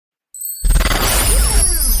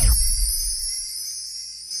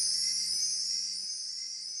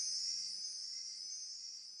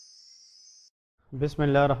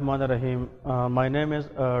Bismillah Rahman Rahim. My name is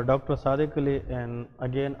Dr. Sadiq Ali, and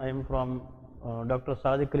again I am from Dr.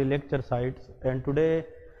 Sadiq Ali lecture sites, and today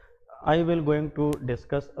I will going to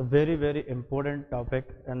discuss a very important topic,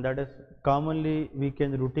 and that is commonly we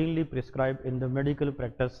can routinely prescribe in the medical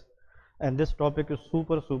practice, and this topic is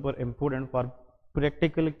super important for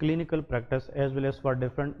practical clinical practice as well as for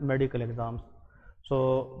different medical exams.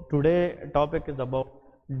 So today topic is about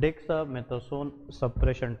dexamethasone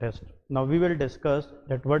suppression test. Now we will discuss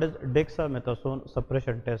that what is dexamethasone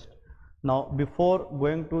suppression test. Now before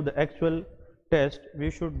going to the actual test, we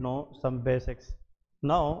should know some basics.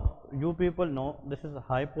 Now you people know this is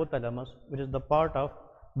hypothalamus, which is the part of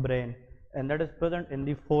brain, and that is present in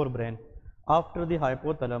the forebrain. After the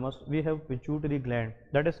hypothalamus, we have pituitary gland,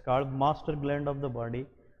 that is called master gland of the body,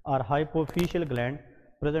 or hypophyseal gland,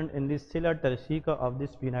 present in the sella turcica of the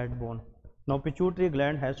sphenoid bone. Now pituitary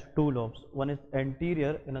gland has two lobes, one is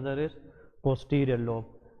anterior, another is posterior lobe,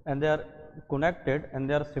 and they are connected and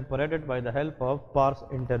they are separated by the help of pars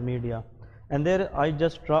intermedia. And there I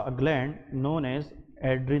just draw a gland known as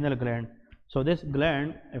adrenal gland. So this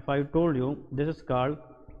gland, if I told you, this is called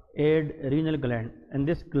adrenal gland, and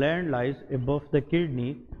this gland lies above the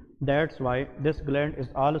kidney. That's why this gland is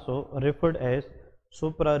also referred as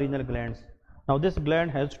suprarenal glands. Now this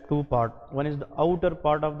gland has two parts, one is the outer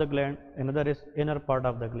part of the gland, another is inner part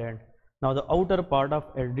of the gland. Now the outer part of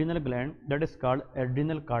adrenal gland, that is called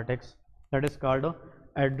adrenal cortex, that is called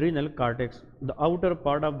adrenal cortex. The outer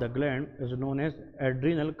part of the gland is known as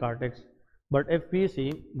adrenal cortex, but if we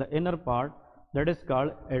see the inner part, that is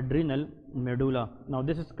called adrenal medulla. Now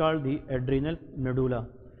this is called the adrenal medulla.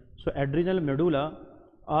 So adrenal medulla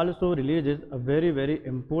also releases a very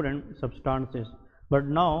important substances, but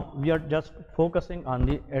now we are just focusing on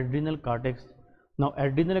the adrenal cortex. Now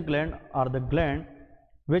adrenal gland are the gland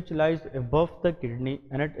which lies above the kidney,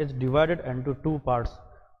 and it is divided into two parts.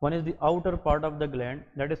 One is the outer part of the gland,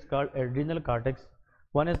 that is called adrenal cortex.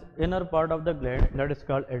 One is inner part of the gland, that is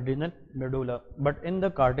called adrenal medulla. But in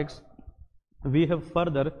the cortex we have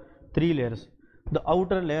further three layers. The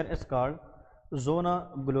outer layer is called zona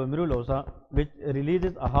glomerulosa, which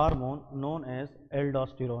releases a hormone known as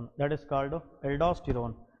aldosterone, that is called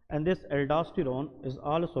aldosterone, and this aldosterone is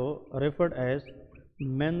also referred as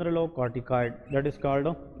mineralocorticoid, that is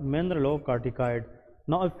called mineralocorticoid.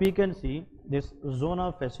 Now if we can see this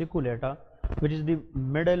zona fasciculata, which is the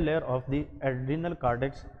middle layer of the adrenal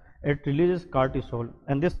cortex, it releases cortisol,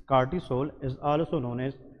 and this cortisol is also known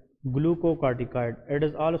as glucocorticoid. It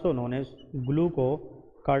is also known as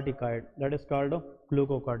glucocorticoid, that is called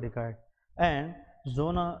glucocorticoid. And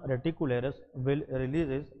zona reticularis will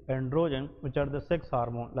releases androgen, which are the sex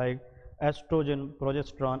hormone like estrogen,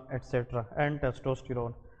 progesterone, etc., and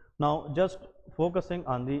testosterone. Now just focusing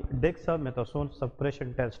on the dexamethasone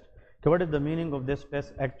suppression test. Okay, what is the meaning of this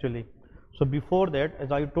test actually? So before that,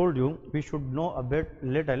 as I told you, we should know a bit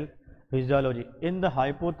little physiology. In the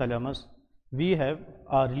hypothalamus we have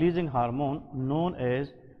a releasing hormone known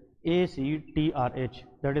as ACTRH,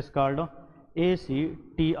 that is called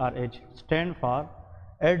ACTRH, stand for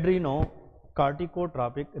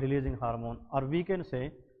adrenocorticotropic releasing hormone, or we can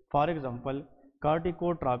say, for example,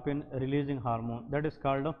 corticotropin releasing hormone, that is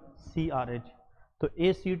called CRH. So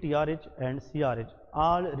ACTRH and CRH,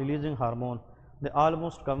 all releasing hormone, they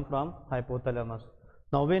almost come from hypothalamus.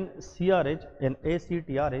 Now when CRH and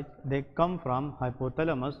ACTRH, they come from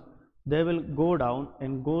hypothalamus, they will go down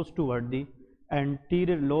and goes toward the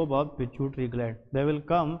anterior lobe of pituitary gland. They will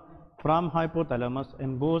come from hypothalamus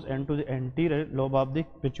and goes into the anterior lobe of the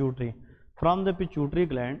pituitary. From the pituitary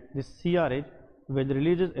gland, this CRH will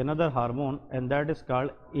releases another hormone, and that is called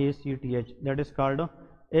ACTH. That is called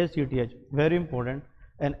ACTH. Very important.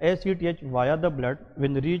 And ACTH via the blood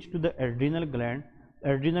when reach to the adrenal gland,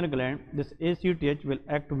 this ACTH will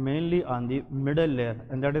act mainly on the middle layer,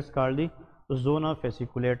 and that is called the zona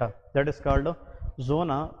fasciculata, that is called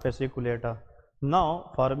zona fasciculata.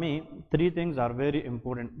 Now for me, three things are very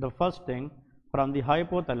important. The first thing, from the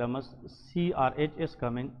hypothalamus CRH is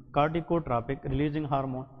coming, corticotropic releasing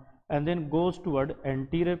hormone, and then goes toward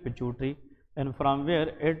anterior pituitary, and from where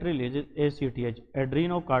it releases ACTH,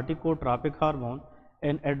 adrenocorticotropic hormone.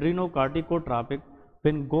 And adrenocorticotropic,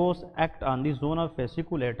 when goes act on the zona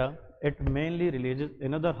fasciculata, it mainly releases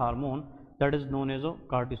another hormone that is known as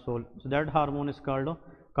cortisol. So that hormone is called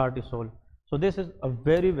cortisol. So this is a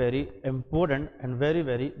very important and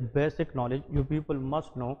very basic knowledge you people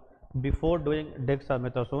must know before doing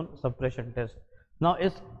dexamethasone suppression test. Now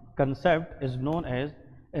its concept is known as,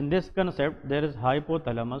 in this concept there is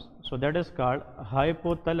hypothalamus, so that is called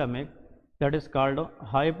hypothalamic,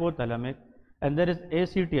 and there is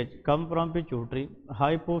ACTH come from pituitary,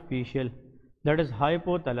 hypophyseal, that is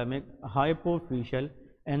hypothalamic, hypophyseal,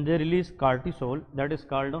 and they release cortisol, that is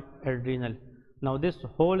called adrenal. Now this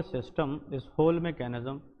whole system, this whole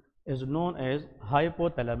mechanism is known as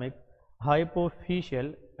hypothalamic,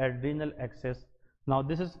 hypophyseal adrenal axis. Now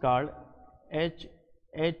this is called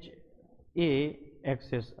HHA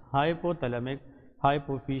axis, hypothalamic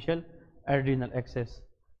hypophyseal adrenal axis.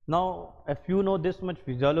 Now if you know this much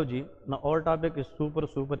physiology, now our topic is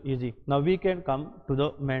super easy. Now we can come to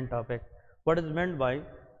the main topic. What is meant by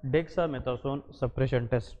dexamethasone suppression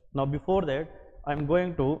test? Now before that, I am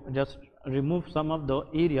going to just remove some of the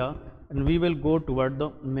area and we will go toward the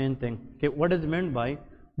main thing. Okay, what is meant by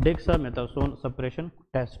dexamethasone suppression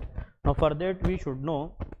test? Now for that we should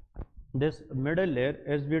know this middle layer,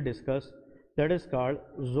 as we discussed, that is called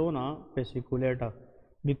zona fasciculata,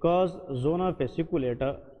 because zona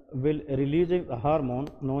fasciculata will releasing a hormone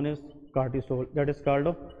known as cortisol, that is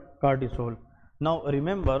called cortisol. Now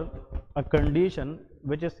remember, a condition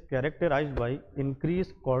which is characterized by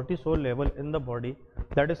increased cortisol level in the body,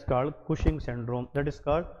 that is called Cushing syndrome, that is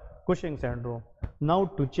called Cushing syndrome. Now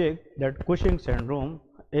to check that Cushing syndrome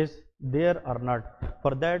is there or not,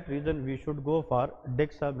 for that reason we should go for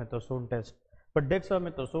dexamethasone test. But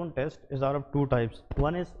dexamethasone test is out of two types.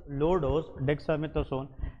 One is low dose dexamethasone,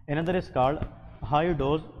 another is called high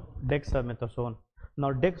dose dexamethasone.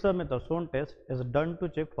 Now dexamethasone test is done to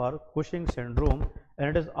check for Cushing syndrome, and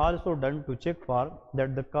it is also done to check for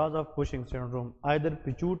that the cause of Cushing syndrome, either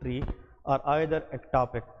pituitary or either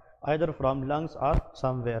ectopic, either from lungs or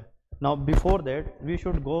somewhere. Now before that we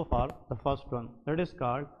should go for the first one, that is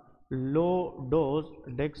called low dose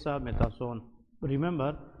dexamethasone.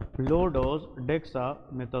 Remember, low dose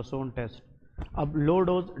dexamethasone test. Low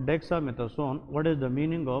dose dexamethasone, what is the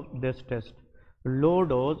meaning of this test? Low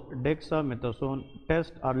dose dexamethasone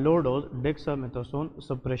test or low dose dexamethasone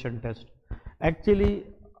suppression test. Actually,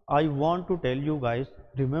 I want to tell you guys,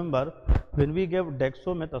 remember, when we give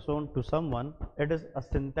dexamethasone to someone, it is a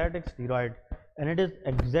synthetic steroid and it is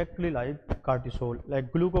exactly like cortisol,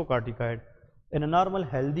 like glucocorticoid. In a normal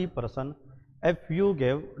healthy person, if you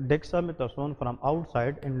give dexamethasone from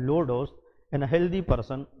outside in low dose, in a healthy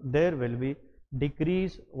person, there will be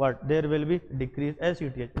decrease what? There will be decrease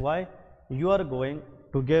ACTH. Why? You are going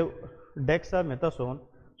to give dexamethasone,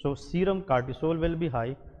 so serum cortisol will be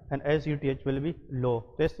high and ACTH will be low.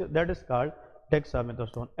 That is called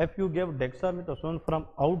dexamethasone. If you give dexamethasone from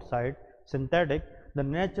outside, synthetic, the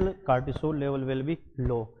natural cortisol level will be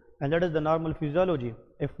low, and that is the normal physiology.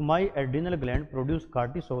 If my adrenal gland produce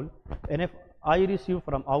cortisol, and if I receive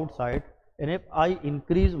from outside, and if I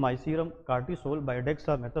increase my serum cortisol by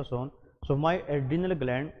dexamethasone, so my adrenal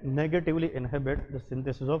gland negatively inhibit the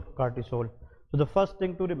synthesis of cortisol. So the first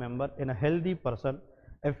thing to remember, in a healthy person,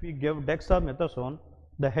 if we give dexamethasone,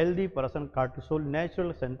 the healthy person cortisol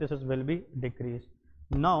natural synthesis will be decreased.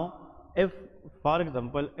 Now if, for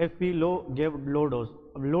example, if we give low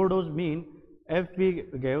dose mean if we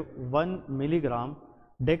give 1 milligram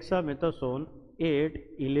dexamethasone at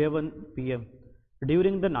 11 p.m.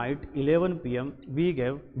 during the night 11 p.m. we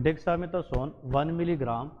give dexamethasone 1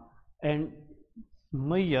 milligram and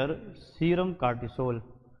measure serum cortisol,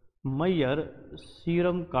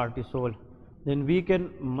 then we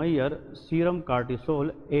can measure serum cortisol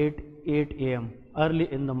at 8 a.m.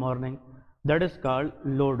 early in the morning. That is called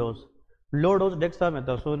low dose. Low dose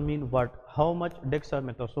dexamethasone mean what? How much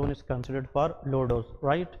dexamethasone is considered for low dose,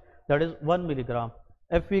 right? That is 1 milligram.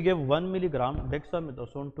 If we give 1 milligram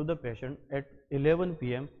dexamethasone to the patient at 11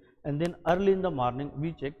 p.m. and then early in the morning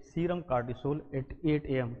we check serum cortisol at 8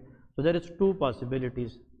 a.m. So there is two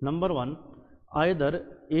possibilities. Number one, either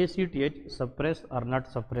ACTH suppress or not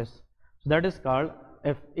suppress. So that is called,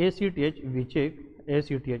 if ACTH we check,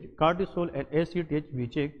 ACTH, cortisol and ACTH we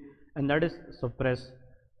check, and that is suppress.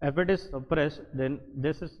 If it is suppressed, then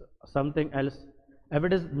this is something else. If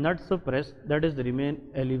it is not suppressed, that is remain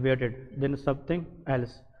elevated, then something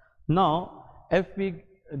else. Now if we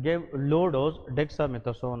give low dose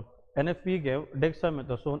dexamethasone, and if we give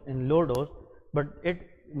dexamethasone in low dose, but it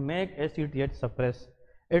make ACTH suppress,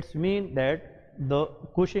 it's mean that the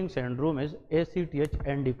Cushing syndrome is ACTH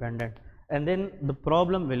independent, and then the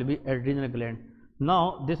problem will be adrenal gland.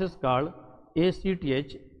 Now this is called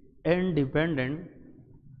ACTH independent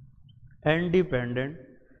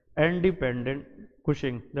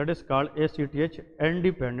Cushing, that is called ACTH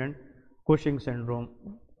independent Cushing syndrome,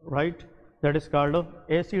 right? That is called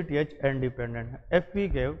ACTH independent. If we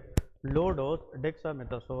give low dose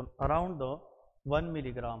dexamethasone around the 1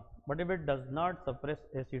 milligram, but if it does not suppress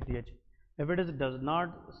ACTH, if it does not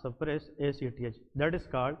suppress ACTH, that is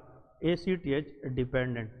called ACTH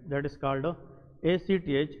dependent, that is called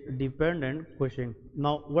ACTH dependent Cushing.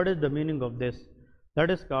 Now what is the meaning of this? That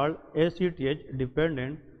is called ACTH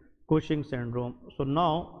dependent Cushing syndrome. So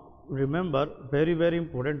now remember, very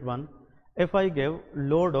important one, if I give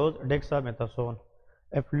low dose dexamethasone,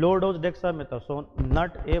 if low dose dexamethasone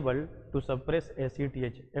not able to suppress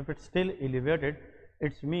ACTH, if it's still elevated,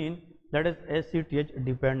 it's mean that is ACTH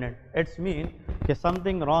dependent. It's mean that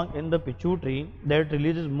something wrong in the pituitary that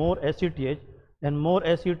releases more ACTH, and more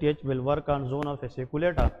ACTH will work on zone of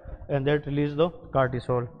fasciculata and that release the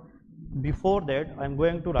cortisol. Before that, I am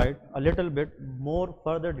going to write a little bit more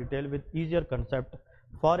further detail with easier concept.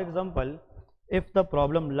 For example, if the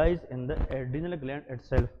problem lies in the adrenal gland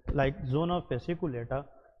itself, like zone of fasciculata,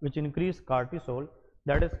 which increase cortisol,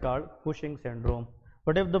 that is called Cushing syndrome.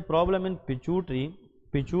 But if the problem in pituitary,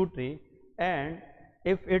 and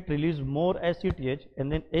if it releases more ACTH,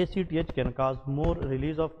 and then ACTH can cause more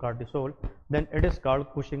release of cortisol, then it is called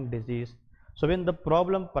Cushing disease. So when the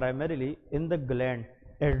problem primarily in the gland,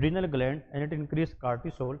 adrenal gland, and it increase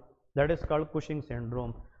cortisol, that is called Cushing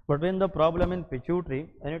syndrome. But when the problem in pituitary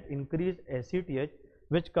and it increase ACTH,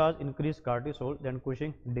 which cause increased cortisol, then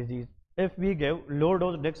Cushing disease. If we give low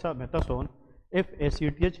dose dexamethasone, if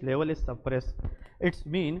ACTH level is suppressed, it's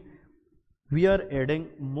mean we are adding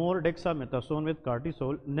more dexamethasone with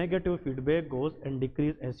cortisol, negative feedback goes and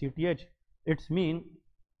decrease ACTH. It's mean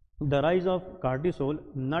the rise of cortisol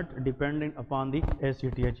not dependent upon the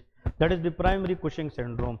ACTH. That is the primary Cushing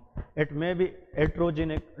syndrome. It may be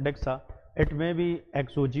heterogenic dexa, it may be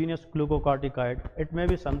exogenous glucocorticoid, it may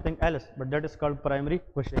be something else, but that is called primary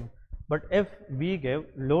Cushing. But if we give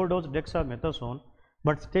low dose dexamethasone,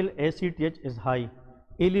 but still ACTH is high,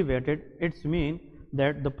 elevated, it's mean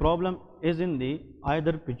that the problem is in the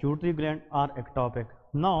either pituitary gland or ectopic.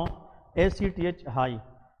 Now ACTH high,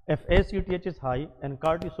 if ACTH is high and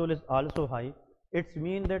cortisol is also high, it's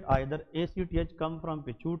mean that either ACTH come from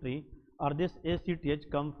pituitary or this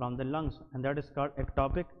ACTH come from the lungs, and that is called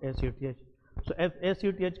ectopic ACTH. So if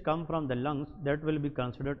ACTH come from the lungs, that will be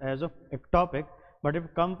considered as a ectopic, but if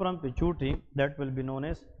come from pituitary, that will be known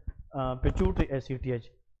as pituitary ACTH.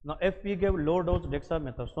 Now if we give low dose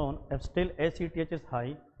dexamethasone, if still ACTH is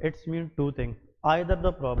high, it's mean two things, either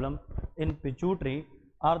the problem in pituitary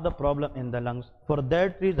or the problem in the lungs. For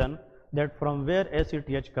that reason, that from where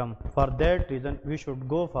ACTH come, for that reason we should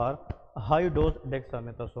go for high dose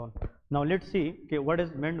dexamethasone. Now let's see what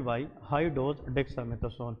is meant by high dose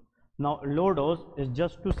dexamethasone. Now low dose is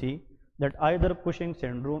just to see that either Cushing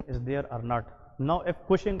syndrome is there or not. Now if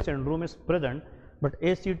Cushing syndrome is present but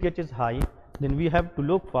ACTH is high, then we have to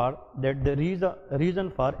look for that the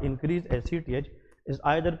reason for increased ACTH is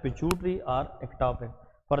either pituitary or ectopic.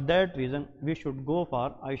 For that reason we should go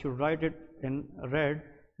for, I should write it in red,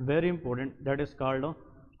 very important, that is called a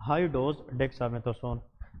high dose dexamethasone.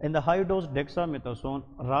 In the high dose dexamethasone,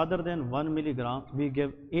 rather than 1 milligram, we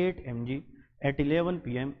give 8 mg at 11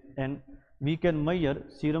 pm, and we can measure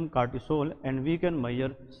serum cortisol and we can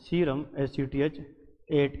measure serum ACTH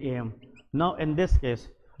 8 am. Now in this case,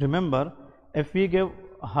 remember, if we give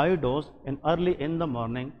high dose in early in the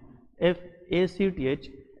morning, if ACTH,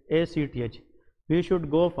 we should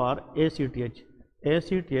go for ACTH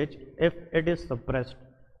if it is suppressed.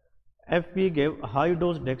 If we give high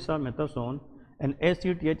dose dexamethasone and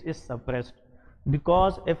ACTH is suppressed,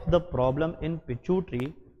 because if the problem in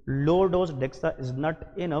pituitary, low dose dexa is not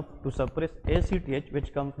enough to suppress ACTH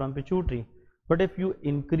which comes from pituitary. But if you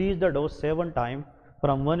increase the dose 7 times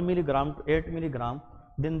from 1 milligram to 8 milligram,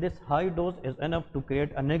 then this high dose is enough to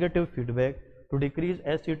create a negative feedback to decrease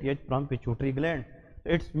ACTH from pituitary gland.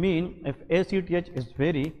 It's mean if ACTH is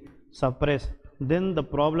very suppressed, then the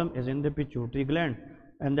problem is in the pituitary gland,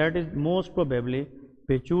 and that is most probably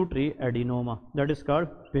pituitary adenoma. That is called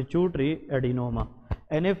pituitary adenoma.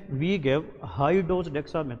 And if we give high dose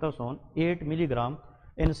dexamethasone 8 milligram,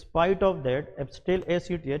 in spite of that, if still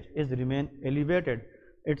ACTH is remain elevated,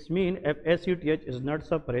 it's mean if ACTH is not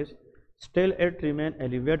suppressed, still it remain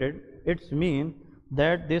elevated, it's mean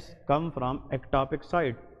that this come from ectopic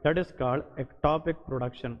side. That is called ectopic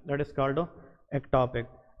production. That is called ectopic.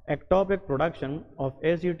 Ectopic production of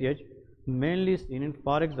ACTH mainly seen in,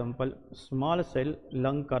 for example, small cell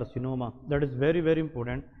lung carcinoma. That is very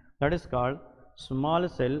important. That is called small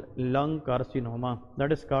cell lung carcinoma.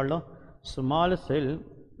 That is called small cell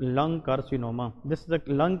lung carcinoma. This is a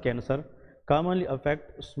lung cancer, commonly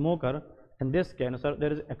affect smoker. In this cancer,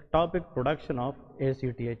 there is ectopic production of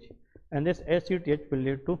ACTH, and this ACTH will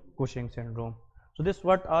lead to Cushing syndrome. So this is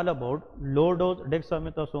what all about low dose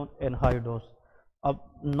dexamethasone and high dose.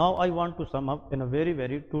 Now I want to sum up in a very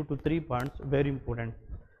 2 to 3 points, very important.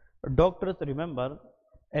 Doctors, remember,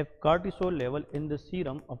 If cortisol level in the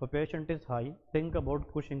serum of a patient is high, think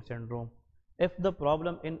about Cushing syndrome. If the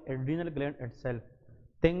problem in adrenal gland itself,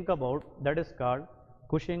 think about that is called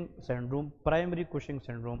Cushing syndrome, primary Cushing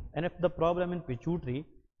syndrome. And if the problem in pituitary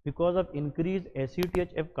because of increased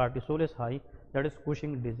ACTH if cortisol is high, that is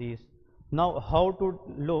Cushing disease. Now how to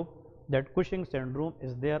look that Cushing syndrome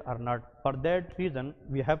is there or not? For that reason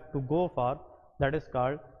we have to go for that is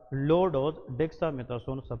called low dose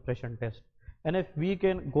dexamethasone suppression test. And if we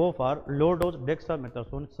can go for low dose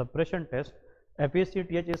dexamethasone suppression test,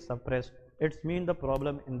 FACTH is suppressed, it means the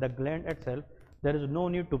problem in the gland itself, there is no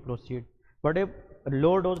need to proceed. But if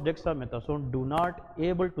low dose dexamethasone do not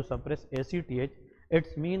able to suppress ACTH,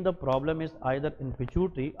 it means the problem is either in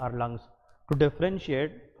pituitary or lungs. To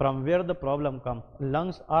differentiate from where the problem comes,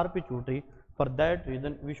 lungs or pituitary, for that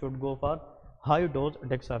reason we should go for high dose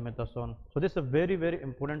dexamethasone. So this is a very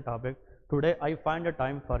important topic. Today I find a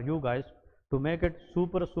time for you guys to make it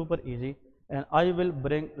super easy, and I will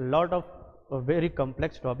bring lot of very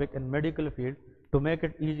complex topic in medical field to make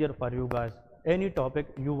it easier for you guys. Any topic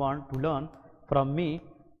you want to learn from me,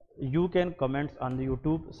 you can comment on the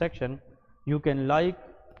YouTube section, you can like,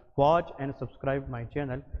 watch and subscribe my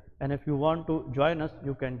channel, and if you want to join us,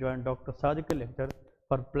 you can join Dr. Sadiq lecture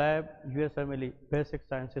for PLAB, USMLE, basic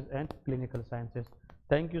sciences and clinical sciences.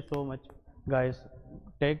 Thank you so much guys,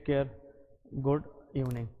 take care, good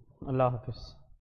evening, Allah Hafiz.